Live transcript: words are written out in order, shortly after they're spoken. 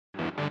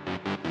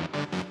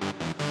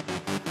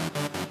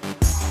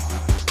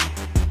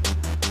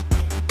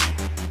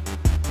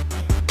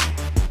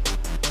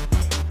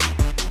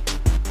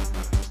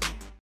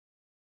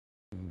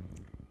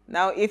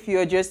Now, if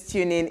you're just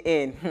tuning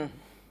in,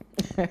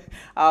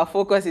 our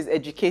focus is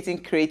educating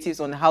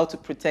creatives on how to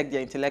protect their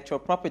intellectual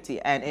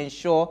property and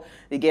ensure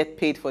they get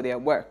paid for their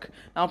work.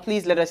 Now,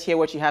 please let us hear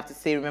what you have to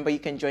say. Remember, you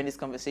can join this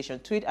conversation.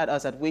 Tweet at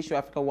us at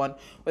WayShowAfrica1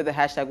 with the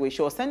hashtag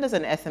WayShow, or send us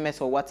an SMS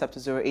or WhatsApp to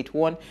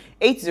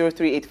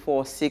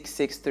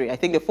 081-803-84663. I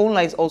think the phone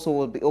lines also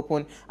will be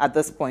open at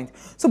this point.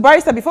 So,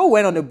 Barrister, before we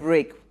went on a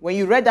break, when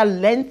you read that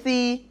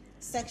lengthy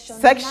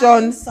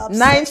Section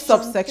 9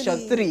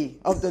 subsection 3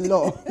 of the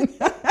law,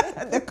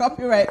 the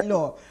copyright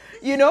law,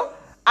 you know,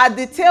 at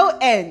the tail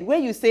end, where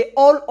you say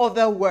all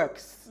other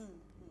works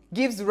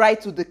gives right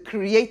to the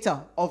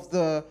creator of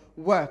the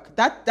work,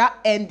 that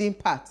ending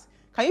part,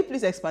 can you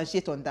please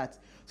expatiate on that?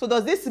 So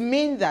does this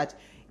mean that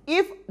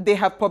if they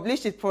have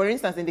published it, for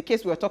instance, in the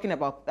case we were talking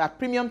about at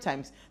Premium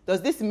Times,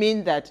 does this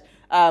mean that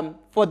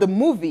for the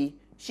movie,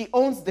 she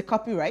owns the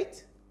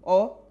copyright?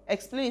 Or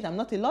explain it, I'm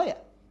not a lawyer.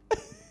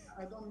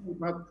 I don't know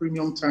about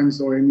Premium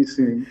Times or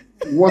anything.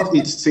 What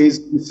it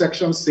says, the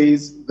section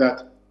says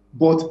that,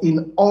 but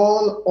in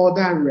all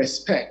other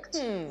respect,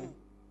 in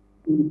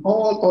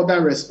all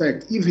other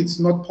respect, if it's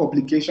not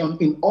publication,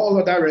 in all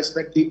other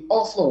respect, the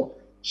author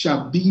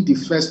shall be the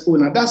first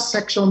owner. That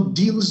section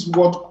deals with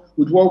what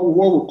we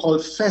call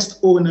first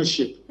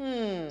ownership.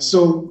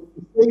 So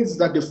it says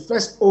that the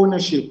first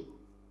ownership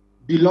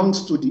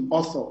belongs to the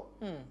author.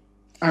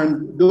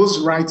 And those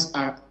rights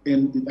are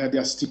they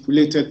are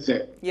stipulated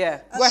there.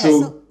 Yeah. Go ahead.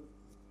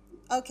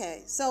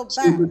 So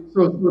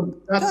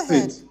that's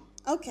it.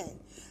 Okay.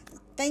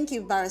 Thank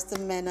you, Barrister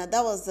Mena.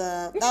 That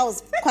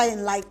was quite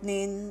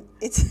enlightening.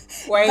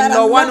 We're in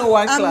the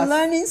 101 class. I'm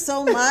learning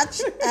so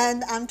much,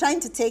 and I'm trying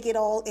to take it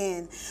all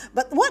in.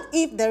 But what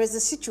if there is a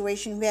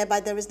situation whereby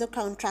there is no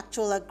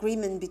contractual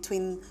agreement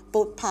between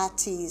both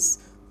parties?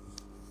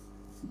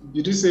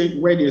 Did you say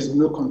where there's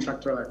no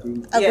contractual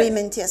agreement?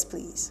 Agreement, yes,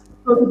 please.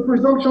 So the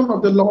presumption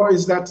of the law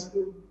is that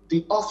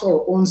the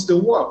author owns the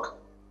work.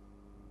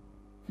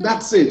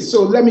 That's it.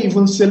 So let me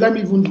even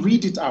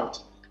read it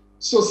out.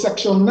 So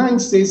Section 9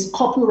 says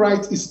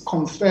copyright is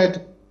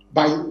conferred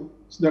by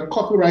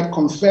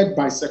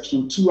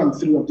Section 2 and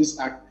 3 of this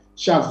Act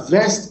shall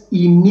vest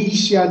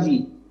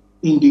initially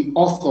in the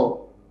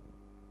author,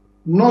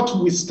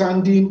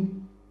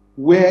 notwithstanding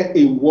where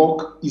a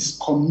work is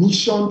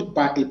commissioned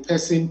by a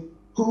person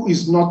who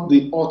is not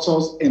the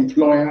author's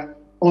employer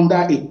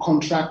under a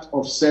contract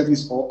of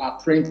service or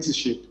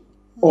apprenticeship,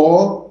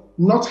 or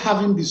not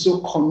having been so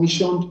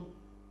commissioned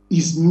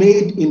is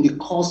made in the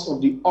course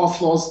of the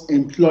author's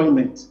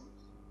employment.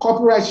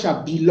 Copyright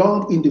shall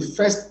belong in the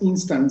first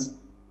instance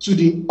to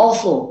the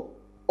author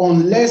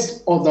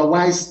unless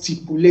otherwise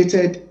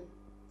stipulated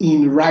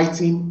in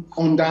writing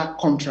under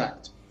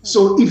contract.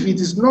 So if it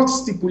is not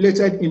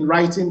stipulated in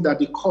writing that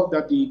the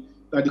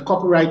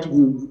copyright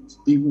will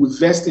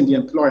vest in the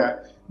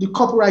employer, the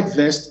copyright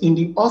vests in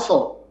the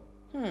author.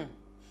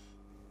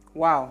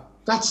 Wow.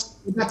 That's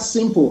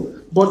simple.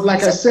 But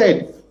like I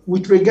said,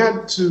 with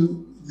regard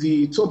to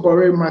the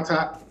Tobore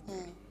matter,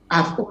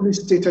 I've only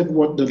stated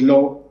what the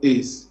law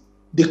is.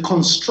 The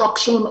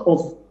construction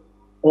of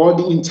or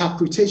the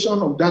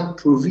interpretation of that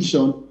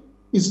provision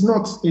is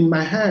not in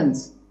my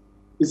hands.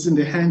 It's in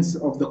the hands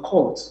of the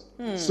court.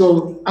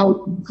 So I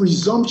would be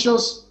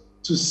presumptuous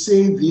to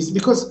say this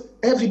because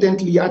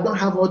evidently I don't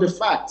have all the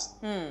facts.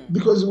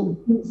 Because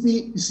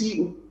you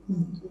see,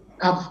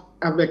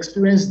 I've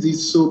experienced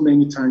this so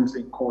many times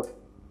in court.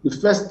 The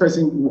first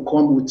person who will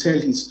come will tell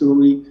his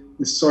story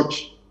in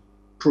such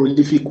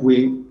prolific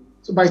way.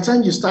 So by the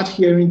time you start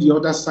hearing the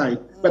other side,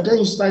 but then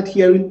you start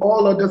hearing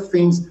all other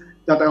things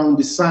that are on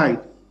the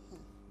side,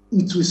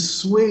 it will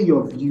sway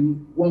your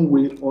view one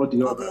way or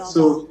the other.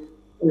 So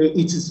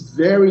it is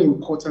very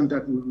important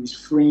that we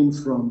refrain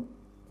from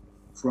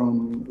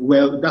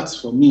well, that's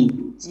for me.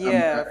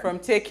 From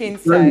taking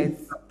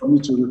sides. For me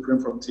to refrain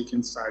from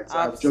taking sides.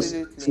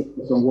 Absolutely. I've just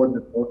focused on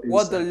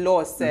what the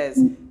law says.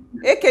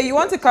 AK, you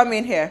want to come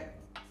in here?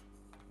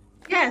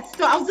 Yes,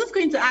 so I was just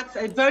going to ask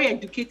a very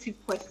educative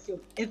question.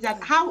 Is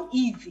that how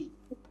easy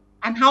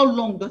and how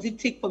long does it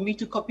take for me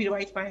to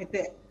copyright my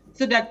idea?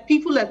 So that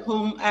people at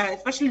home,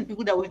 especially the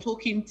people that we're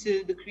talking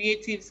to, the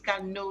creatives,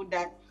 can know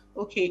that,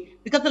 okay,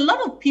 because a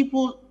lot of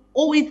people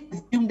always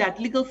assume that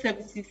legal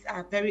services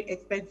are very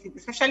expensive,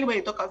 especially when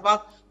you talk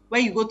about where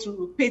you go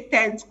to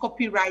patents,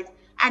 copyright,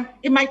 and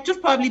it might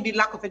just probably be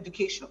lack of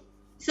education.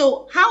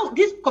 So how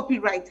this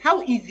copyright,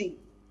 how easy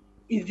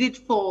is it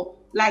for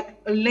like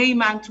a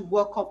layman to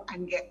work up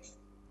and get?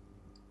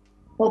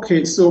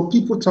 Okay, so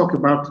people talk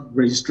about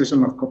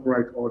registration of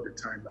copyright all the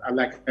time.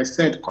 Like I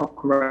said,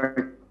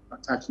 copyright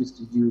attaches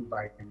to you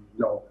by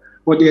law,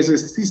 but there's a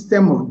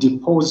system of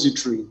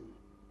depository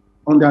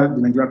under the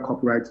Nigerian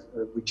copyright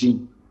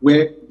regime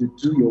where you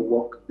do your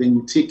work, then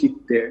you take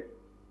it there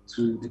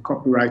to the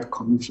Copyright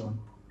Commission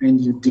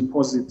and you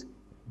deposit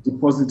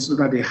so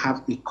that they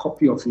have a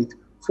copy of it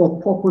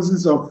for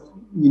purposes of,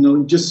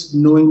 just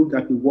knowing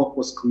that the work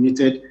was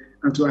created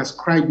and to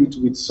ascribe it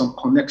with some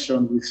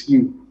connection with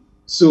you.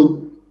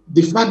 So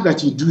the fact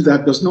that you do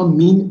that does not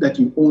mean that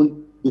you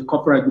own the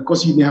copyright,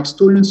 because you may have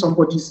stolen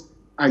somebody's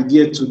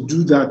idea to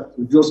do that,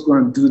 to just go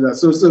and do that.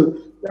 So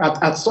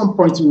at some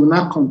point, you will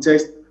not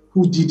contest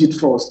who did it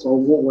first or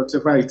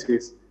whatever it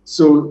is.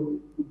 So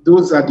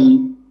those are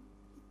the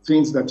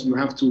things that you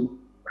have to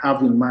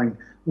have in mind.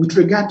 With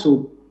regard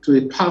to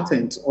a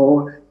patent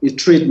or a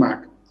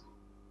trademark,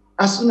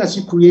 as soon as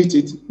you create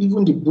it,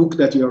 even the book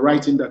that you're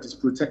writing that is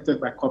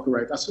protected by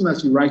copyright, as soon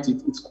as you write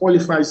it, it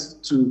qualifies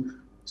to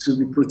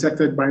be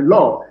protected by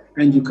law,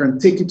 and you can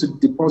take it to the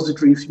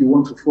depository if you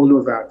want to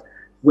follow that.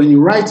 When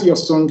you write your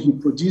song, you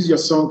produce your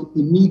song,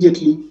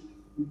 immediately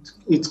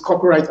its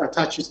copyright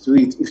attaches to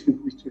it. If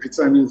it's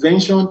an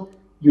invention,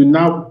 you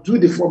now do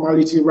the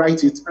formality,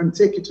 write it, and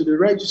take it to the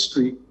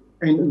registry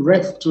and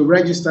to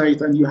register it,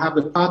 and you have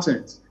a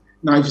patent.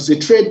 Now, if it's a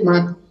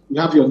trademark, you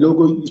have your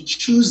logo, you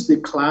choose the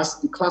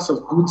class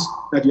of goods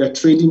that you are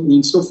trading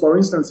in. So for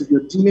instance, if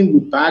you're dealing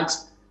with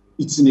bags,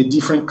 it's in a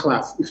different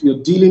class. If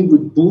you're dealing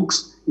with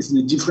books, it's in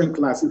a different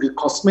class. If it's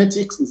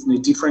cosmetics, it's in a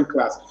different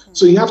class.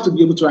 So you have to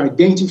be able to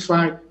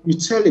identify, you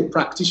tell a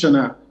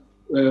practitioner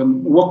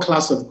what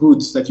class of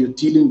goods that you're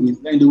dealing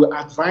with, and they will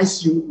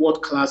advise you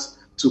what class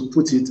to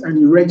put it, and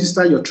you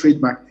register your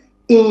trademark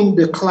in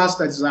the class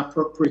that is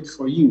appropriate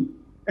for you.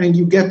 And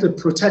you get the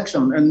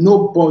protection, and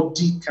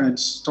nobody can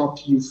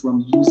stop you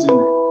from using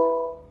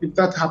it. If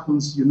that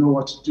happens, you know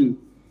what to do.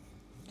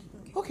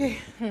 Okay.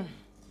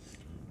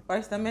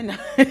 Barrister Mena,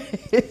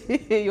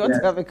 you want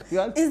to have a...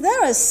 Is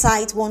there a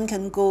site one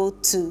can go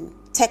to,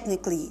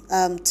 technically,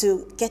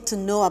 to get to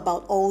know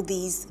about all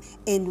these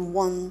in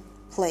one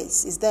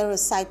place? Is there a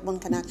site one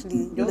can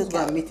actually look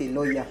at? Meet a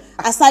lawyer.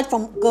 Aside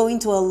from going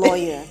to a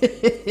lawyer.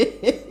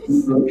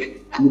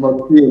 You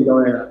must be a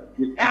lawyer.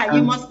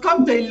 You must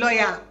come to a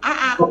lawyer.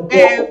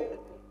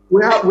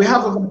 We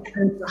have over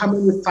how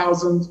many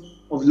thousands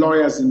of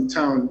lawyers in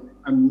town,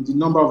 and the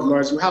number of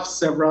lawyers. We have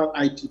several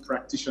IP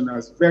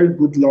practitioners, very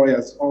good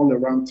lawyers all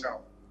around town.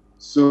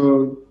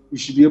 So you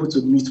should be able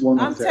to meet one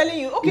of them. I'm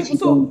telling you. Okay,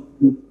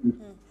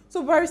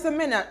 so Barrister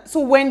Mena,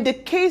 so when the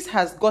case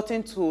has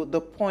gotten to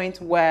the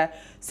point where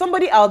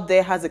somebody out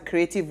there has a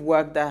creative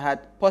work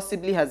that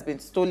possibly has been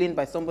stolen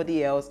by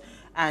somebody else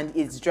and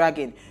it's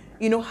dragging,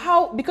 you know,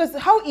 how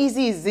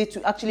easy is it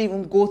to actually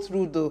even go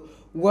through the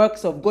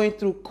works of going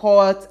through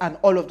court and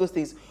all of those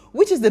things?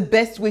 Which is the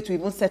best way to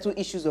even settle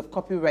issues of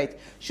copyright?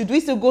 Should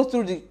we still go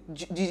through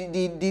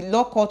the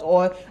law court,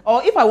 or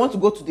if I want to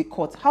go to the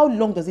court, how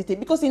long does it take?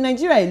 Because in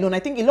Nigeria alone, I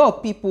think a lot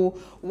of people,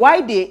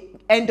 why they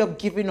end up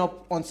giving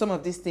up on some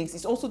of these things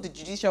is also the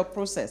judicial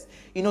process.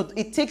 You know,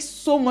 it takes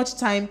so much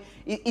time.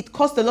 It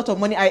costs a lot of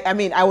money. I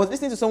mean, I was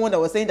listening to someone that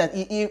was saying that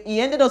he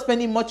ended up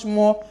spending much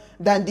more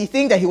than the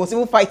thing that he was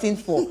even fighting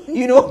for,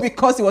 you know,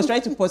 because he was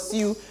trying to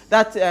pursue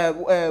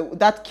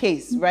that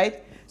case,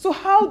 right? So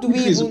how do we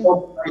if it's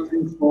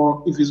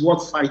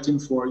worth fighting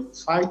for,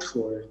 fight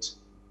for it.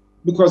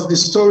 Because the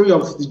story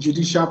of the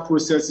judicial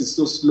process is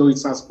so slow,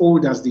 it's as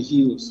old as the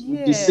hills. Yeah.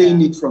 We've been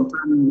saying it from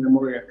time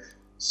immemorial.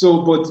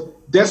 So, but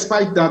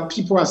despite that,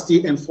 people are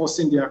still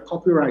enforcing their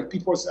copyright.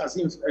 People are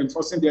still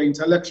enforcing their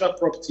intellectual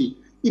property.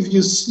 If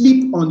you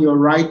sleep on your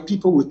right,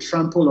 people will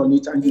trample on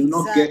it and you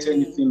will not get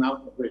anything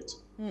out of it.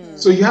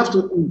 So you have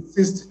to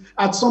insist.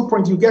 At some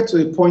point, you get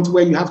to a point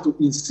where you have to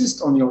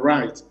insist on your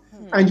right.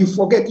 And you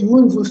forget, you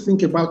won't even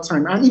think about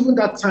time. And even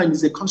that time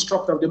is a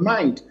construct of the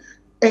mind.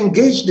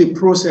 Engage the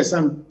process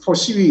and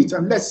pursue it,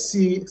 and let's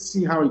see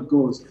how it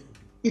goes.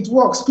 It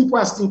works. People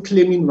are still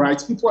claiming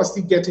rights. People are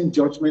still getting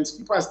judgments.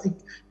 People are still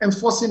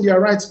enforcing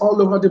their rights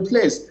all over the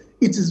place.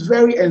 It is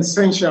very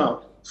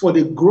essential for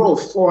the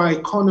growth, for our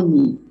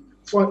economy,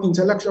 for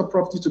intellectual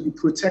property to be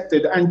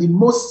protected. And the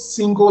most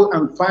single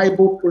and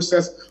viable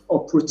process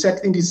of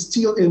protecting is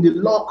still in the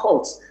law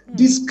courts.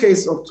 This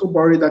case of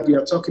Tobore that we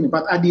are talking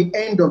about, at the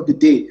end of the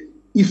day,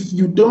 if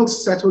you don't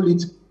settle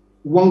it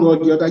one way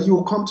or the other, you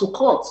will come to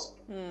court.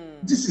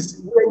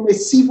 We're in a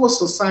civil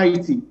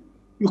society.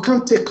 You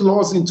can't take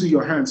laws into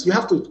your hands. You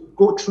have to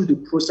go through the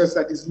process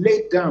that is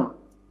laid down.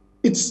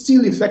 It's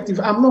still effective.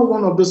 I'm not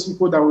one of those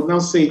people that would now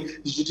say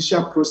the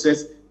judicial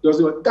process does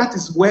it. That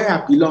is where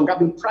I belong. I've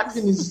been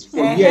practicing this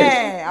for years.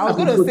 I was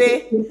going to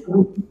say.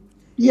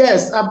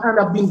 Yes, and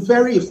I've been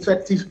very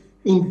effective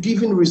in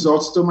giving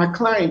results to my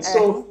clients.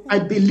 So I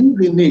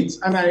believe in it,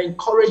 and I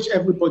encourage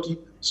everybody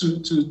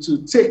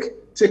to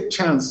take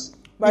chance.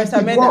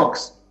 It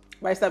works.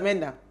 Barrister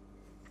Mena,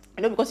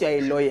 I know because you're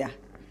a lawyer.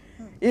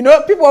 You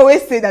know, people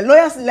always say that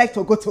lawyers like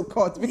to go to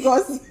court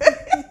because,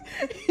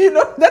 you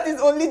know, that is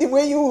only the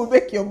way you will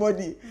make your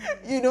money.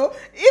 You know,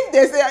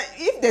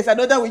 if there's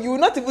another way, you will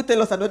not even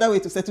tell us another way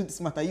to settle this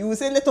matter. You will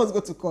say, let us go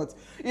to court.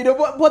 You know,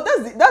 but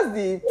that's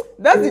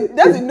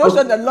the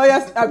notion that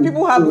lawyers and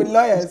people have with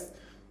lawyers.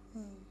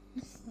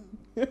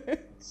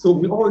 So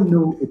we all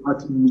know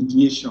about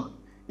mediation.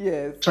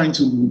 Yes. Trying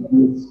to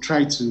mediate,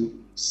 try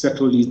to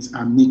settle it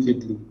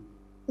amicably.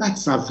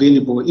 That's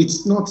available.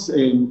 It's not.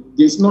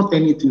 There's not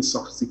anything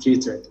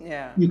sophisticated.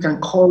 Yeah. You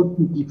can call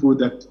people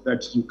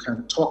that you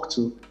can talk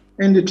to,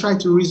 and they try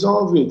to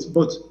resolve it.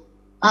 But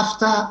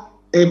after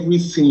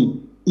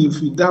everything, if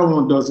that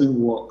one doesn't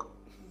work,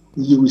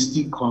 you will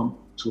still come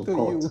to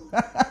court.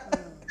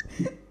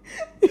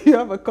 You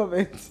have a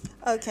comment.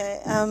 Okay,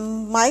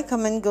 my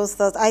comment goes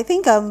thus. I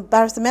think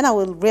Barrister Mena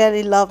will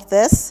really love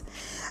this.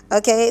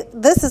 Okay,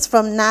 this is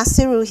from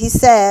Nasiru. He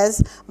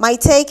says, my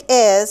take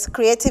is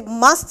creative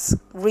must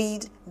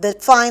read the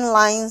fine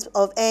lines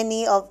of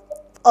any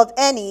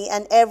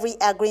and every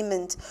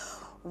agreement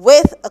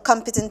with a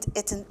competent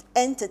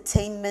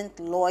entertainment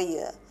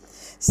lawyer.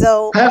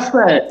 So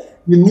perfect.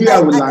 You knew I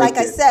would like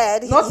I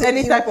said, not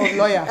any type of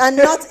lawyer. And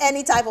not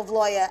any type of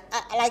lawyer.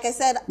 Like I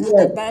said,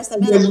 Barrister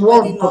Mena there's will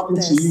one really love talking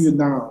this. to you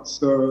now.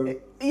 So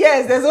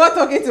yes, there's one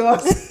talking to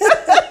us.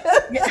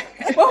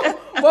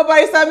 But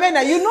Barrister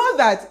Mena, you know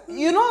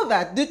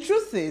that the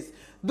truth is,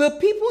 the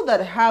people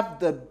that have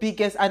the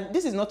biggest, and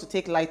this is not to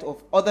take light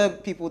of other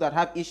people that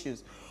have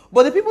issues,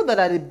 but the people that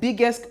are the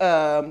biggest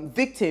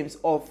victims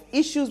of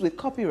issues with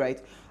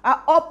copyright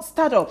are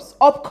startups,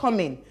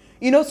 upcoming.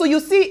 You know, so you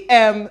see,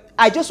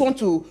 I just want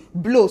to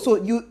blow. So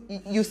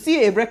you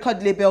see a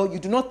record label, you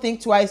do not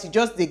think twice.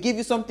 They give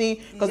you something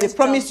because they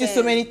promised you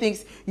so many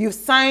things. You've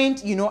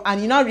signed, you know,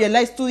 and you now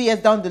realize 2 years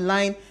down the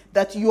line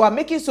that you are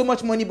making so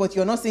much money, but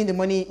you're not seeing the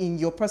money in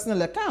your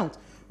personal account,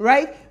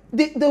 right?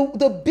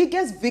 The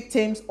biggest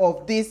victims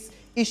of these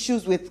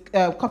issues with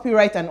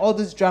copyright and all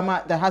this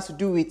drama that has to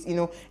do with, you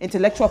know,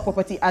 intellectual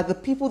property are the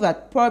people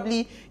that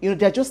probably, you know,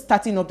 they're just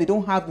starting up, they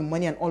don't have the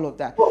money and all of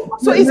that.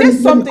 So is there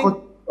something...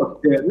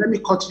 Let me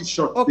cut you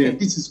short there.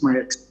 This is my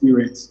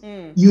experience.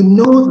 You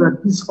know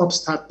that this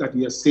upstart that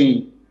you're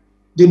saying,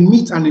 they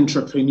meet an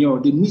entrepreneur,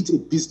 they meet a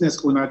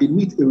business owner, they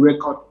meet a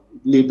record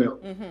label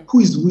who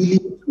is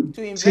willing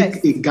to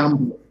take a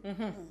gamble,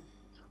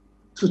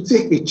 to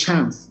take a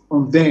chance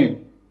on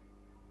them.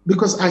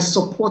 Because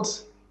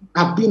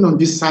I've been on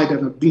this side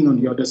and I've been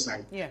on the other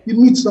side. Yeah. You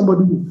meet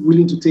somebody who's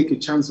willing to take a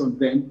chance on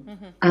them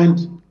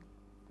and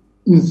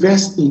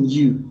invest in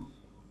you.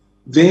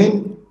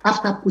 Then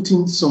after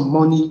putting some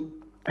money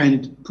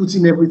and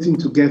putting everything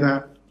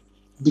together,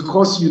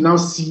 because you now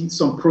see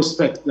some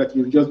prospect that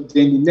then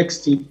the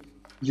next thing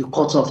you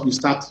cut off, you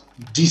start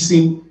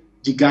dissing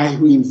the guy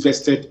who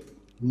invested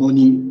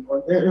money.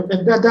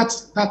 And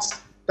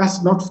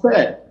that's not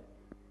fair.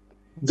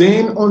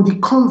 Then on the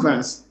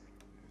converse,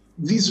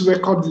 these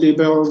record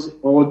labels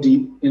or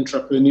the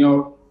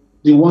entrepreneur,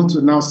 they want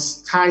to now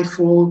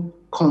stifle,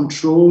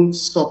 control,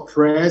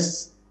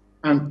 suppress,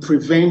 and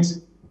prevent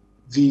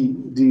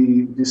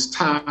the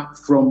star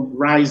from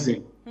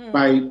rising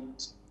by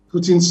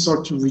putting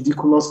such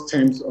ridiculous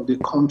terms of the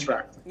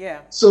contract.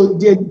 Yeah. So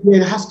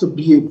there has to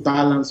be a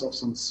balance of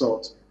some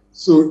sort.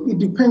 So it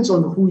depends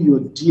on who you're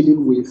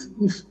dealing with.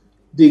 If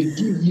they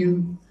give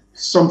you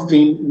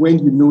something when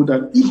you know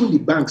that even the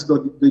banks,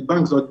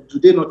 do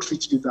they not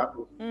treat you that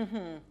way?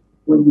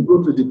 When you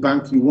go to the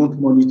bank, you want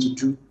money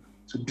to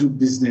do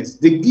business.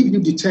 They give you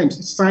the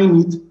terms,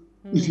 sign it.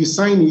 If you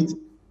sign it,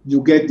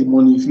 you get the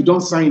money. If you don't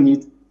sign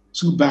it,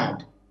 too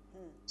bad.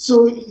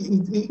 So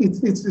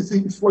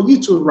it's for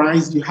you to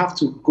rise, you have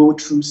to go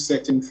through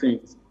certain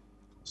things.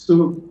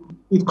 So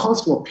it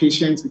calls for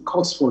patience, it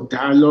calls for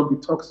dialogue,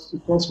 it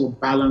calls for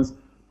balance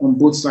on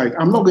both sides.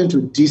 I'm not going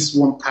to diss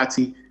one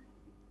party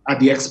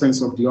at the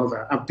expense of the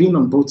other. I've been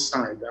on both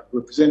sides. I've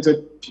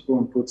represented people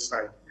on both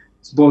sides.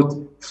 But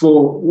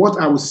for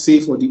what I would say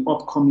for the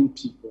upcoming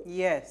people,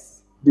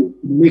 yes, they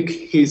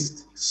make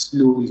haste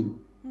slowly.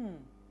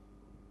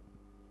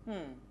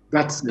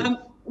 That's it.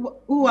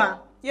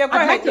 Yeah,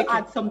 I'd like to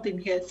add something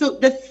here. So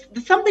there's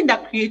something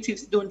that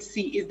creatives don't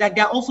see is that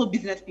they're also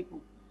business people.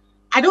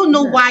 I don't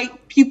know why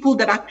people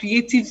that are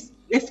creatives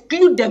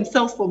exclude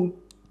themselves from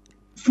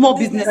small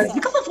businesses,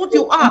 because that's what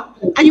you are.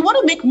 And you want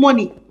to make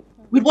money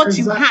with what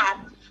you have.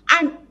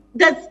 And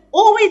there's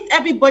always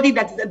everybody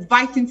that is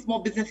advising small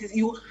businesses,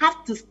 you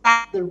have to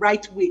start the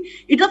right way.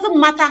 It doesn't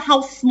matter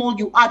how small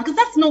you are, because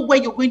that's not where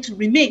you're going to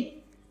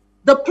remain.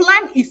 The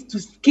plan is to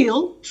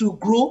scale, to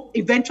grow,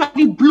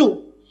 eventually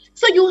blow.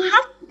 So you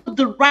have to put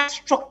the right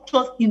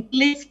structures in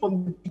place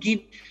from the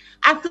beginning.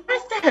 As the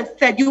minister has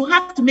said, you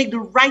have to make the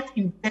right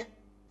investment.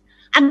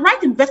 And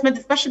right investment,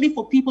 especially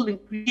for people in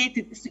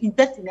creative, is to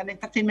invest in an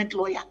entertainment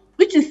lawyer,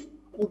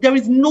 there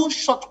is no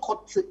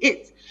shortcut to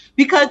it.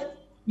 Because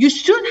you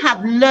should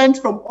have learned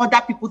from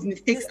other people's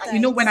mistakes. You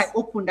know, when I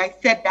opened, I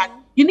said that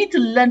you need to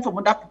learn from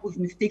other people's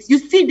mistakes. You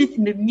see this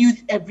in the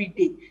news every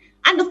day.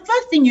 And the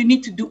first thing you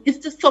need to do is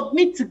to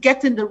submit to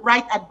getting the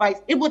right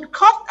advice. It would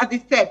cost, as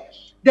I said,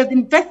 there's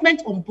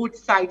investment on both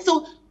sides.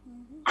 So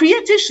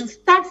creators should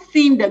start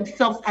seeing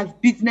themselves as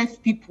business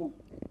people.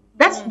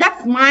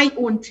 That's my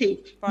own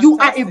take. Fantastic. You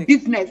are a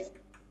business.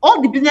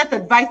 All the business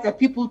advice that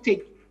people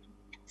take,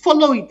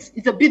 follow it.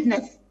 It's a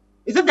business.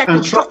 It's just that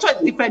the structure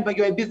is different, but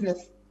you're a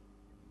business.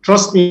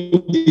 Trust me,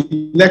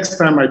 the next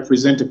time I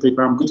present a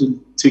paper, I'm going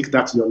to take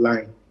that your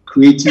line.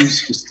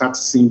 Creatives should start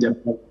seeing them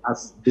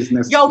as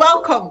business. You're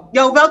welcome.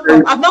 You're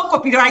welcome. I've not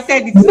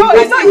copyrighted it. No,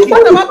 it's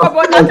not about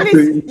copyright, but at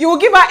least you will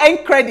give her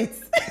end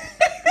credits.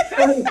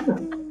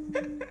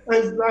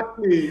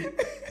 Exactly.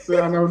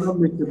 So, and I will not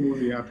make the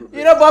movie out of it.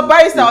 You know, but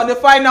Barrister, on the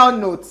final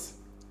note,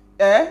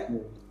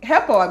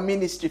 help our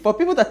ministry for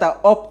people that are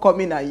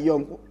upcoming and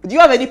young. Do you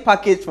have any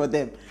package for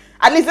them?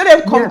 At least let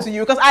them come to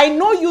you, because I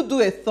know you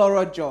do a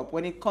thorough job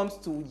when it comes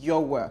to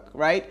your work,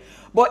 right?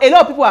 But a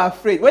lot of people are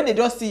afraid. When they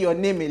just see your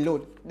name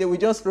alone, they will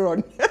just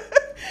run.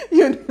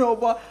 You know,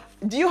 but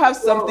do you have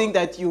something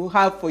that you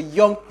have for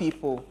young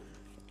people?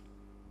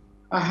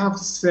 I have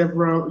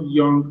several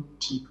young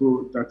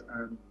people that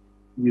I'm,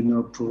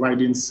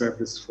 providing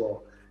service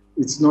for.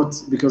 It's not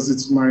because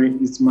it's my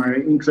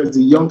interest.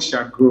 The young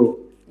shall grow.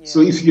 Yeah.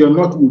 So if you're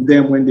not with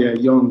them when they are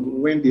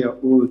young, when they are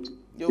old,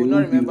 they will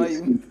not remember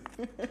you.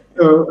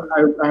 So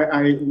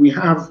we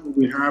have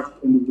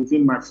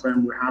within my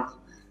firm, we have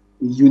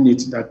a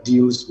unit that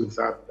deals with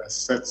that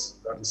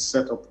is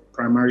set up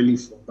primarily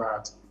for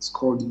that. It's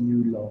called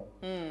U-Law.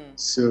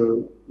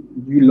 So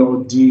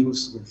U-Law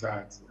deals with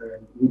that.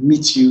 We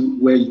meet you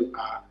where you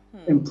are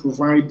and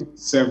provide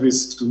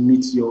service to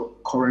meet your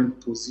current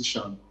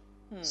position.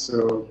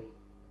 So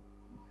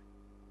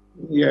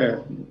yeah,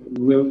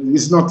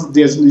 it's not,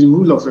 there's the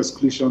rule of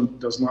exclusion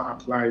does not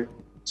apply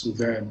to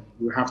them.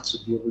 We have to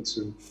be able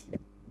to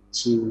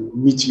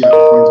meet you at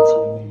the point of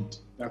your need.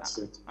 That's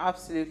it.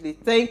 Absolutely.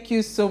 Thank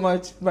you so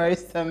much,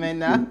 Barrister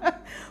Mena.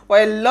 For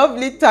a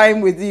lovely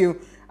time with you.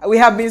 We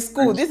have been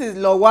schooled. This is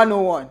Law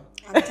 101.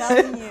 I'm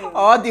telling you.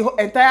 Or the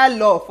entire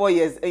law 4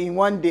 years in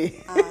one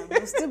day.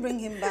 We'll still bring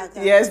him back.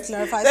 Yes.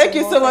 Thank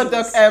you so much,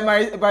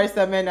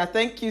 Barrister Mena.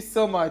 Thank you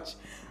so much.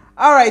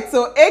 All right.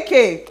 So,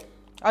 AK,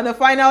 on a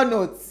final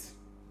note.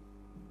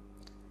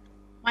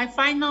 My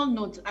final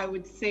note, I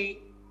would say,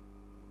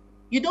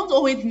 you don't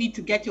always need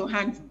to get your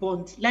hands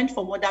burnt. Learn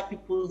from other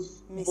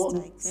people's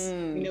mistakes.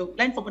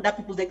 Learn from other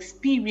people's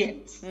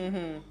experience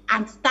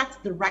and start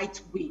the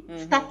right way.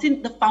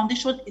 Starting the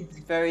foundation is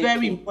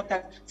very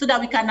important so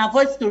that we can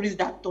avoid stories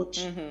that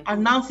touch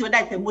and now see whether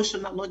it's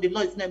emotional or the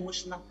law is not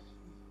emotional.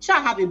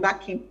 Shall have a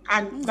backing,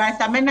 and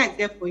Barrister Mena is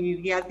there for you.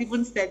 He has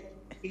even said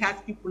he has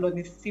people on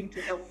his team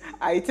to help.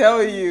 I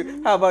tell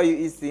you. How about you,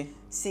 Isi?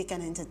 Seek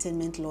an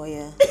entertainment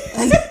lawyer.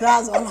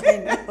 That's all I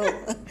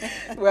know.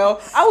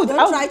 Well,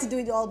 Don't try to do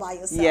it all by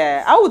yourself.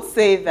 Yeah, I would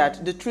say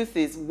that the truth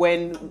is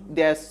when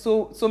there's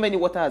so many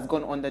water has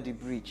gone under the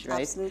bridge,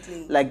 right?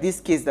 Absolutely. Like this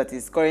case that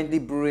is currently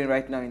brewing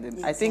right now in the.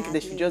 Exactly. I think they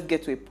should just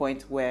get to a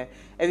point where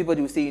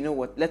everybody will say, you know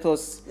what, let's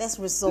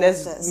resolve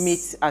this.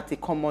 Meet at a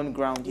common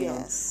ground. You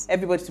know,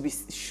 everybody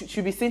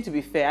should be seen to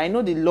be fair. I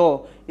know the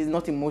law is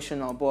not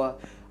emotional, but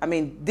I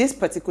mean, this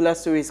particular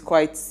story is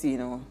quite,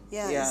 so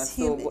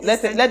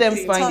let them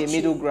find a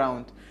middle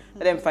ground.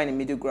 Let them find a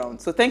middle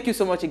ground. So thank you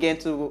so much again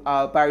to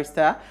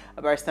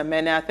Barrister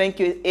Mena. Thank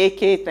you,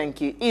 AK.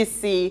 Thank you,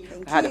 Isi.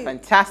 We had a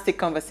fantastic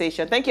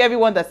conversation. Thank you,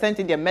 everyone that sent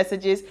in their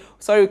messages.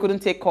 Sorry we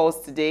couldn't take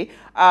calls today.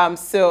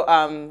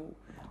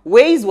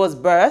 Ways was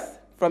birthed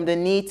from the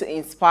need to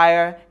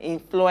inspire,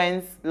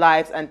 influence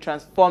lives, and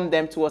transform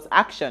them towards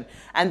action.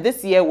 And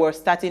this year, we're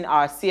starting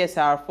our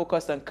CSR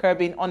focused on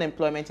curbing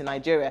unemployment in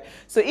Nigeria.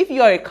 So if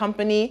you are a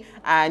company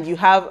and you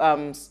have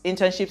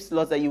internship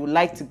slots that you would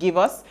like to give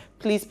us,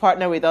 please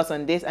partner with us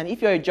on this. And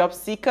if you're a job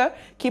seeker,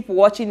 keep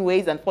watching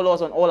Ways and follow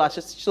us on all our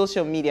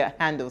social media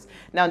handles.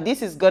 Now,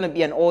 this is going to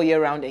be an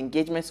all-year-round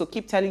engagement, so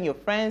keep telling your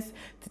friends,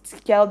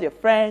 to tell their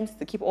friends,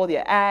 to keep all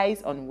their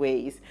eyes on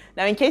Ways.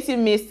 Now, in case you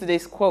missed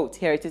today's quote,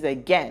 here it is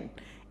again.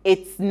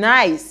 It's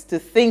nice to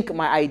think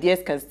my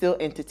ideas can still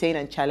entertain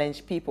and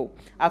challenge people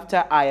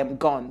after I am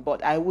gone,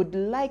 but I would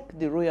like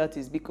the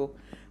royalties, Biko,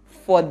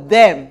 for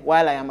them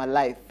while I am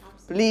alive.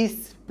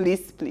 Please,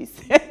 please, please.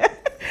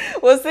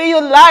 We'll see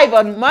you live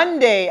on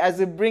Monday as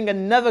we bring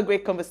another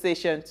great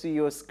conversation to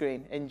your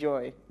screen.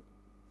 Enjoy.